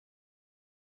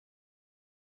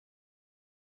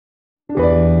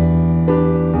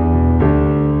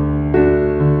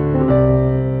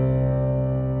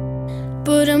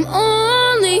But I'm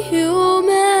only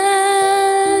human,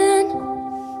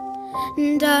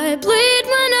 and I bleed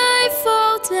when I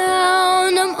fall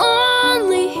down. I'm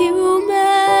only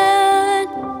human,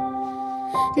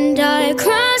 and I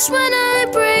crash when I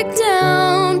break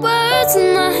down. Words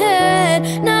in my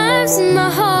head, knives in my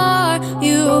heart.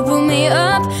 You pull me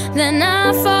up, then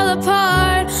I fall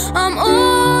apart. I'm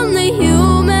only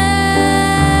human.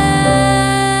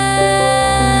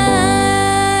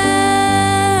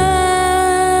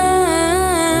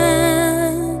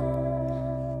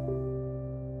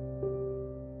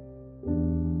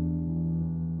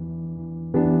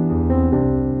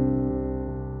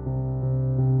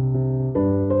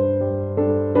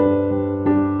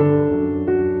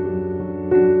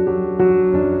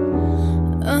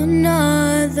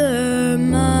 Another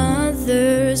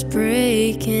mother's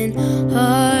breaking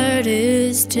heart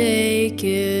is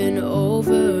taking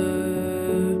over.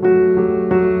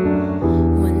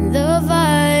 When the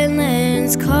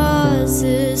violence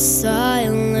causes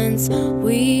silence,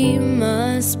 we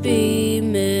must be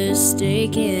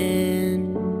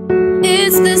mistaken.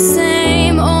 It's the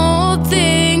same old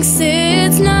thing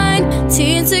since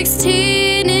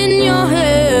 1916. In your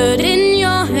head, in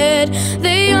your head,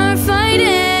 they are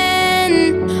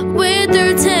fighting with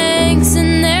their tanks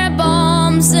and their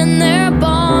bombs and their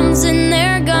bombs and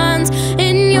their guns.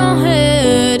 In your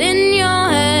head,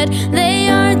 they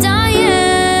are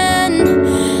dying.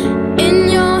 In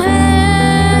your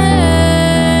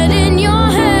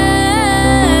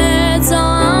head,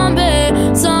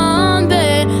 zombie,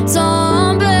 zombie,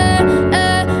 zombie.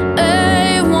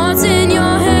 What's in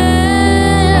your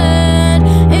head?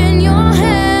 In your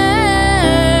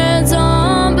head,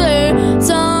 zombie,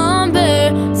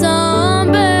 zombie,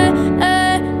 zombie.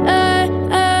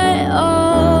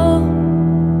 Oh.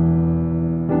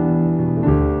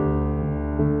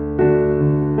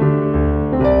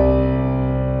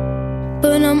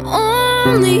 But I'm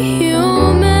only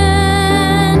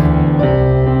human,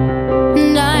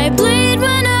 and I bleed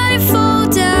when I fall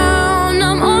down.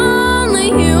 I'm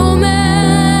only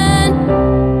human,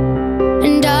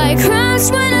 and I crash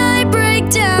when I break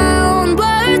down.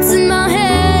 Words in my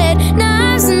head,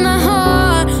 knives in my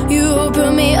heart. You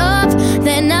pull me up,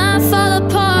 then I fall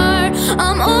apart.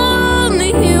 I'm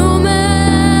only human.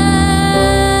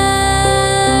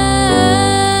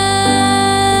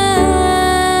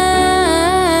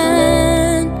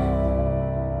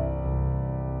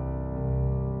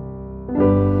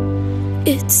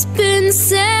 It's been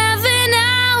 7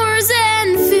 hours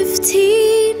and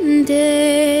 15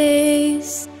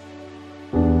 days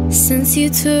since you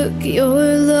took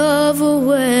your love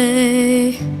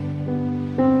away.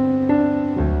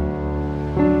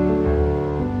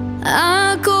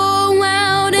 I go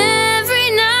out every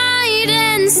night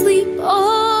and sleep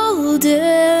all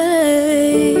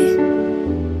day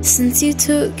since you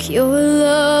took your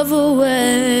love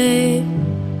away.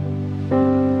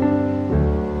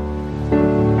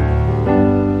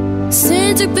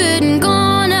 Since you've been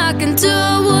gone, I can do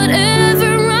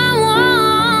whatever I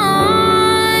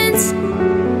want.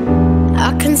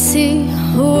 I can see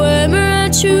whoever I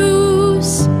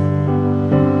choose.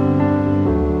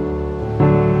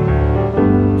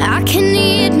 I can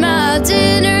eat my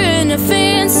dinner in a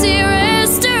fancy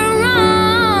restaurant.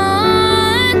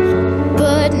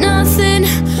 But nothing,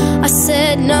 I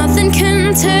said nothing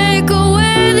can take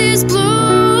away these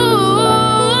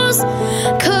blues.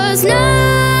 'Cause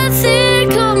nothing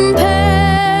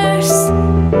compares,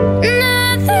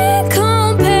 nothing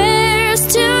compares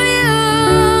to you.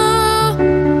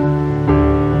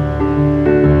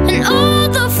 And all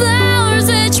the flowers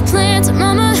that you planted,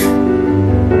 mama,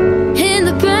 in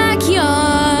the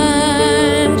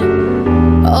backyard,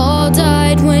 all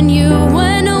died when you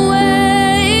went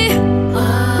away.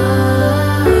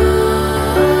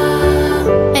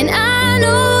 And I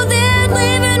know that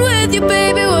living with you,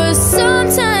 baby, was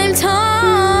sometimes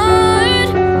hard,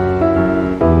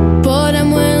 but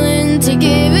I'm willing to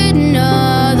give it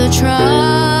another try.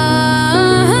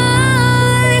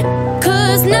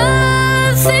 'Cause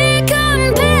nothing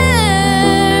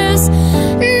compares,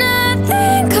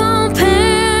 nothing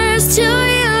compares to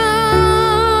you.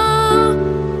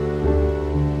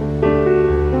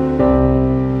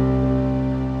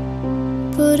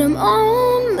 But I'm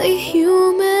only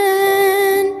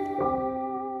human,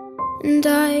 and I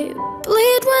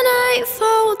bleed when I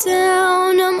fall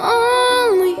down. I'm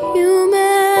only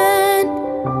human,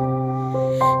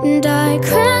 and I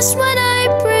crash when I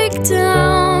break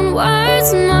down. Words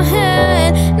in my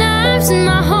head, knives in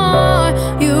my heart.